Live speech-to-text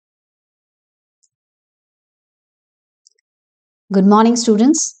Good morning,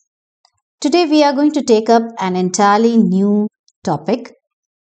 students. Today we are going to take up an entirely new topic,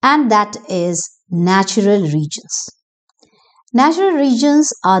 and that is natural regions. Natural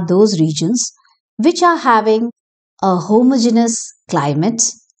regions are those regions which are having a homogeneous climate,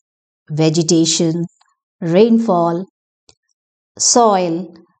 vegetation, rainfall,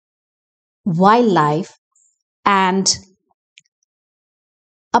 soil, wildlife, and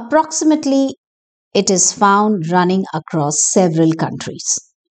approximately it is found running across several countries.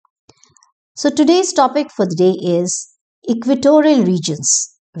 So today's topic for the day is Equatorial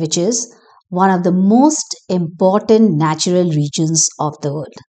regions, which is one of the most important natural regions of the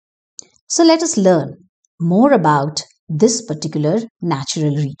world. So let us learn more about this particular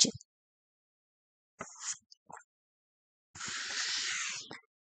natural region.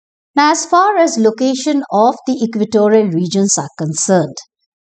 Now, as far as location of the equatorial regions are concerned,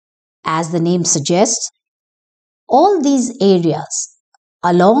 as the name suggests, all these areas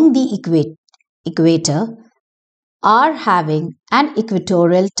along the equator are having an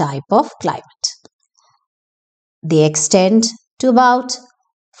equatorial type of climate. They extend to about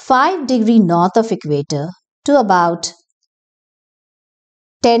 5 degree north of equator to about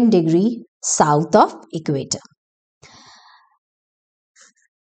 10 degree south of equator.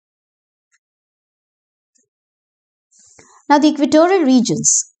 Now, the equatorial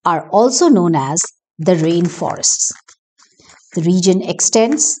regions are also known as the rainforests. The region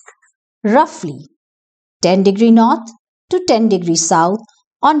extends roughly 10 degree north to 10 degree south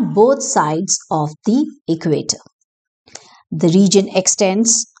on both sides of the equator. The region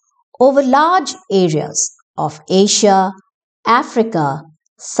extends over large areas of Asia, Africa,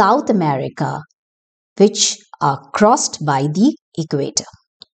 South America, which are crossed by the equator.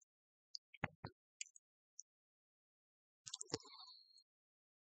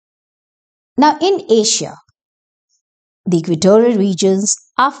 Now, in Asia, the equatorial regions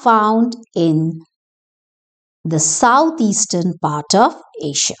are found in the southeastern part of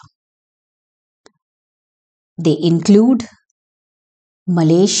Asia. They include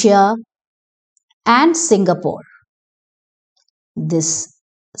Malaysia and Singapore. This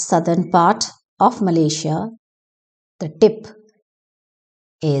southern part of Malaysia, the tip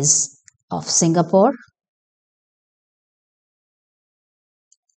is of Singapore.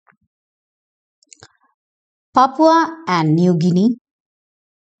 Papua and New Guinea,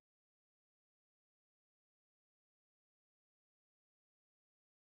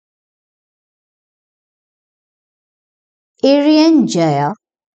 Irian Jaya,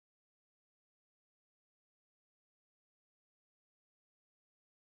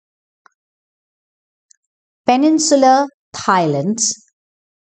 Peninsular Thailand,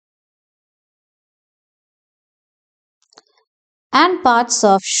 and parts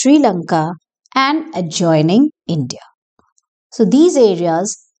of Sri Lanka and adjoining India. So these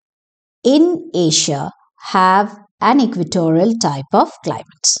areas in Asia have an equatorial type of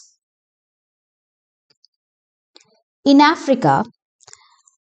climate. In Africa,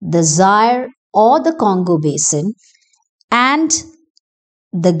 the Zaire or the Congo Basin and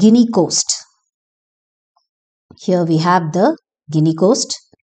the Guinea coast. Here we have the Guinea coast.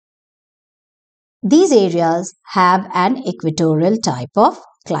 These areas have an equatorial type of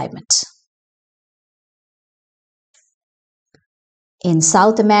climate. In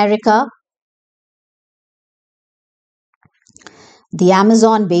South America, the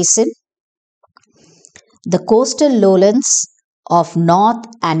Amazon Basin, the coastal lowlands of north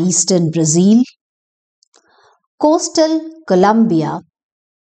and eastern Brazil, coastal Colombia,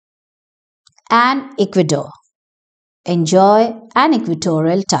 and Ecuador enjoy an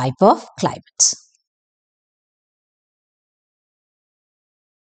equatorial type of climate.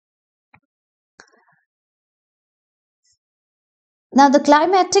 Now, the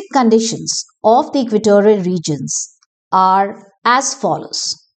climatic conditions of the equatorial regions are as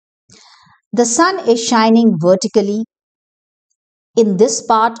follows. The sun is shining vertically in this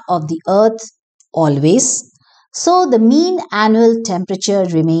part of the earth always, so the mean annual temperature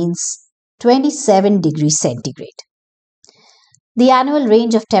remains 27 degrees centigrade. The annual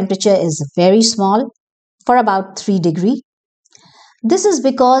range of temperature is very small, for about 3 degrees. This is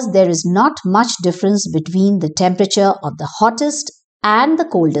because there is not much difference between the temperature of the hottest and the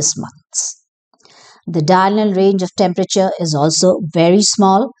coldest months. The diurnal range of temperature is also very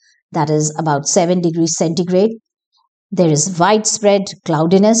small, that is about 7 degrees centigrade. There is widespread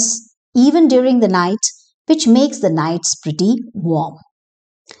cloudiness even during the night, which makes the nights pretty warm.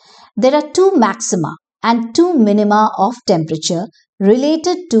 There are 2 maxima and 2 minima of temperature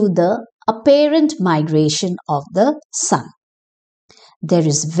related to the apparent migration of the sun. There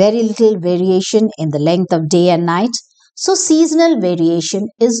is very little variation in the length of day and night, So seasonal variation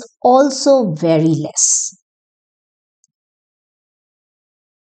is also very less.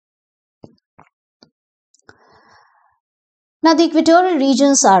 Now, the equatorial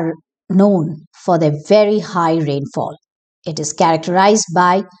regions are known for their very high rainfall. It is characterized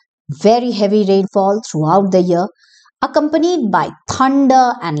by very heavy rainfall throughout the year, accompanied by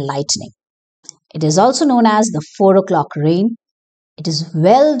thunder and lightning. It is also known as the 4 o'clock rain. It is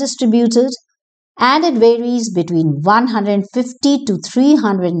well distributed and it varies between 150 to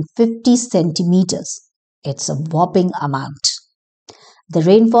 350 centimeters. It's a whopping amount. The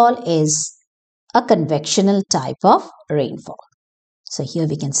rainfall is a convectional type of rainfall. So here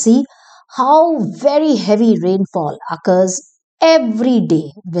we can see how very heavy rainfall occurs every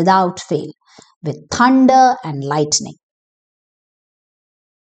day without fail with thunder and lightning.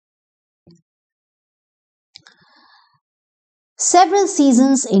 Several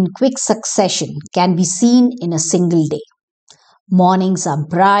seasons in quick succession can be seen in a single day. Mornings are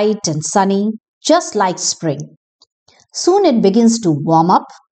bright and sunny, just like spring. Soon it begins to warm up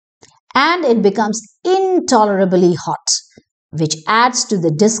and it becomes intolerably hot, which adds to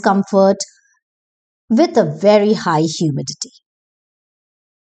the discomfort with a very high humidity.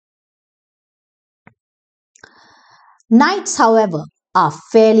 Nights, however, are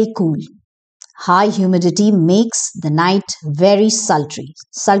fairly cool. High humidity makes the night very sultry.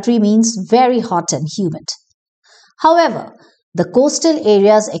 Sultry means very hot and humid. However, the coastal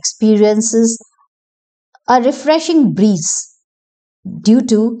areas experiences a refreshing breeze due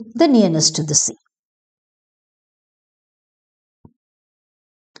to the nearness to the sea.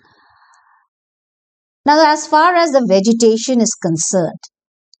 Now, as far as the vegetation is concerned,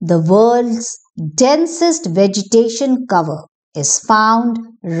 the world's densest vegetation cover is found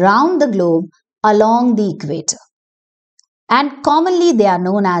round the globe along the equator. And commonly they are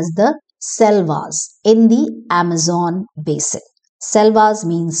known as the selvas in the Amazon basin. Selvas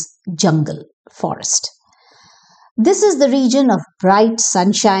means jungle, forest. This is the region of bright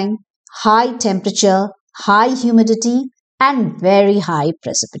sunshine, high temperature, high humidity, and very high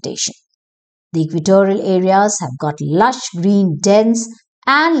precipitation. The equatorial areas have got lush green, dense,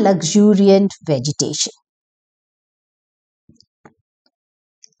 and luxuriant vegetation.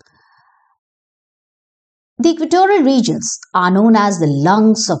 The equatorial regions are known as the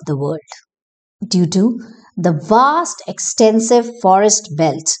lungs of the world due to the vast, extensive forest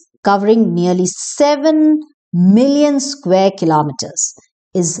belt covering nearly 7 million square kilometers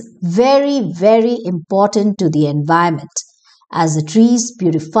is very, very important to the environment as the trees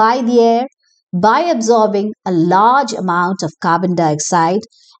purify the air by absorbing a large amount of carbon dioxide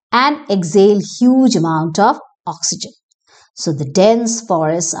and exhale huge amount of oxygen. So the dense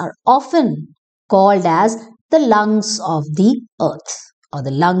forests are often called as the lungs of the earth or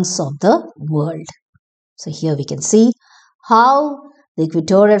the lungs of the world. So here we can see how the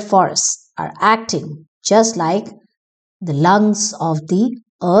equatorial forests are acting just like the lungs of the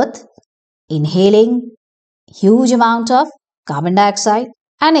earth, inhaling huge amount of carbon dioxide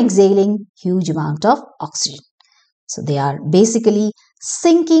and exhaling huge amount of oxygen. So they are basically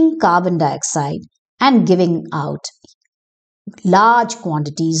sinking carbon dioxide and giving out large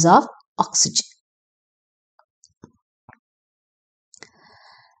quantities of oxygen.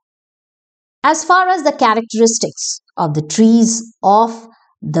 As far as the characteristics of the trees of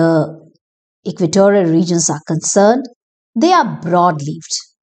the equatorial regions are concerned, they are broad-leaved,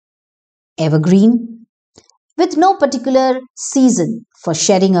 evergreen, with no particular season for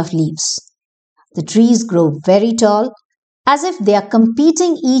shedding of leaves. The trees grow very tall as if they are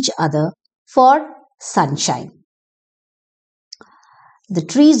competing each other for sunshine. The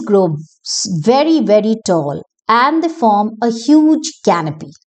trees grow very, very tall and they form a huge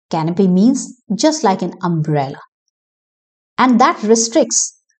canopy. Canopy means just like an umbrella. And that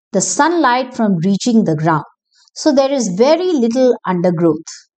restricts the sunlight from reaching the ground. So there is very little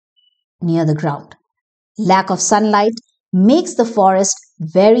undergrowth near the ground. Lack of sunlight makes the forest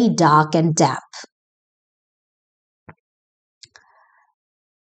very dark and damp.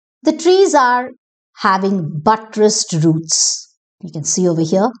 The trees are having buttressed roots. You can see over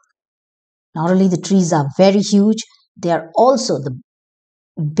here, not only the trees are very huge, they are also, the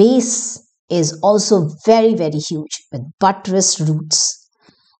base is also very, very huge with buttressed roots,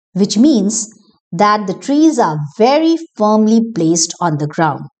 which means that the trees are very firmly placed on the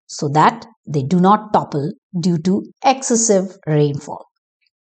ground so that they do not topple due to excessive rainfall.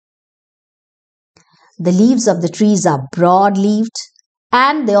 The leaves of the trees are broad-leaved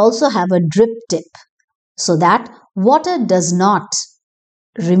and they also have a drip tip so that water does not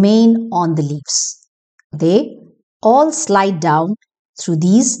remain on the leaves. They all slide down through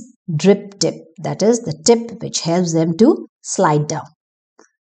these drip tip, that is the tip which helps them to slide down.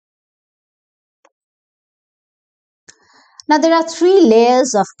 Now there are three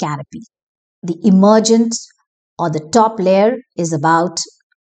layers of canopy. The emergent or the top layer is about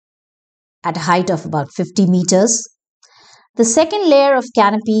at a height of about 50 meters. The second layer of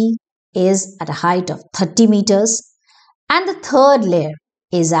canopy is at a height of 30 meters, and the third layer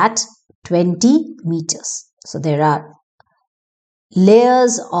is at 20 meters. So there are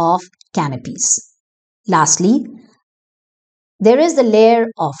layers of canopies. Lastly, there is the layer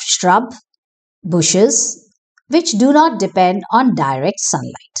of shrub, bushes, which do not depend on direct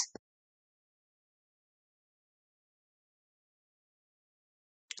sunlight.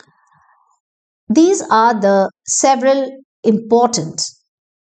 These are the several important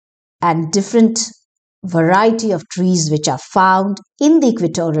and different variety of trees which are found in the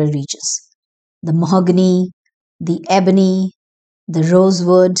equatorial regions. The mahogany, the ebony, the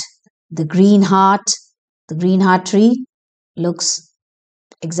rosewood, the green heart. The green heart tree looks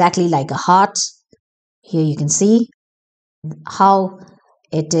exactly like a heart. Here you can see how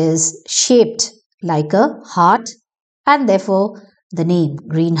it is shaped like a heart, and therefore the name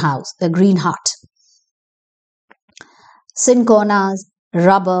green heart. Cinchonas,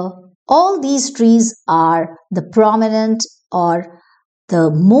 rubber, all these trees are the prominent or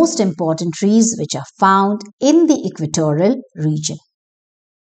the most important trees which are found in the equatorial region.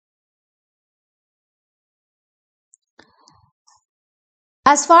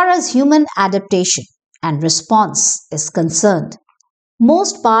 As far as human adaptation and response is concerned,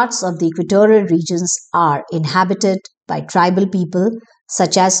 most parts of the equatorial regions are inhabited by tribal people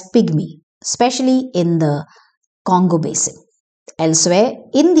such as Pygmy, especially in the Congo Basin. Elsewhere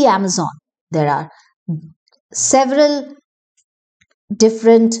in the Amazon, there are several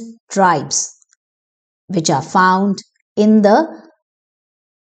different tribes which are found in the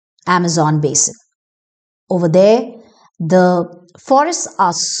Amazon Basin. Over there, the forests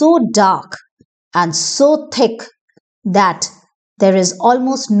are so dark and so thick that there is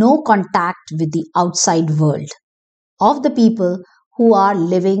almost no contact with the outside world of the people who are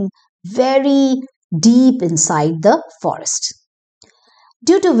living very deep inside the forest.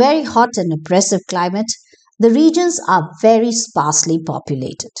 Due to very hot and oppressive climate, the regions are very sparsely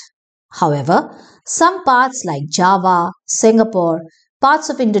populated. However, some parts like Java, Singapore, parts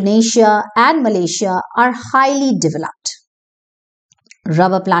of Indonesia and Malaysia are highly developed.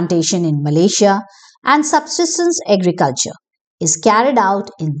 Rubber plantation in Malaysia and subsistence agriculture is carried out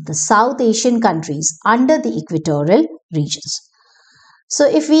in the South Asian countries under the equatorial regions. So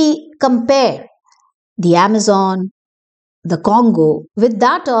if we compare the Amazon, the Congo with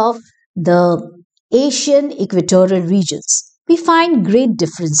that of the Asian equatorial regions, we find great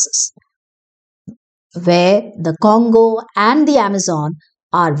differences. Where the Congo and the Amazon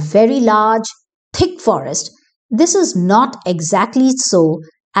are very large, thick forest, this is not exactly so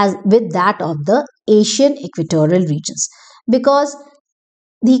as with that of the Asian equatorial regions, because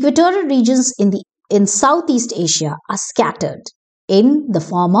the equatorial regions in Southeast Asia are scattered in the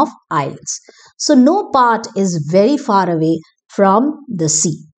form of islands. So no part is very far away from the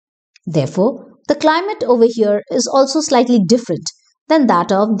sea. Therefore, the climate over here is also slightly different than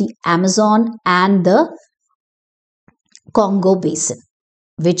that of the Amazon and the Congo Basin,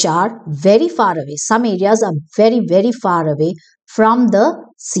 which are very far away. Some areas are very, very far away from the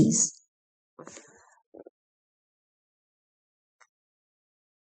seas.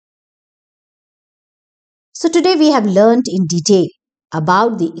 So today we have learned in detail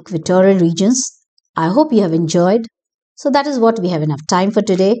about the equatorial regions. I hope you have enjoyed. So that is what we have enough time for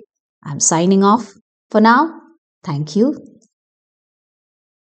today. I'm signing off for now. Thank you.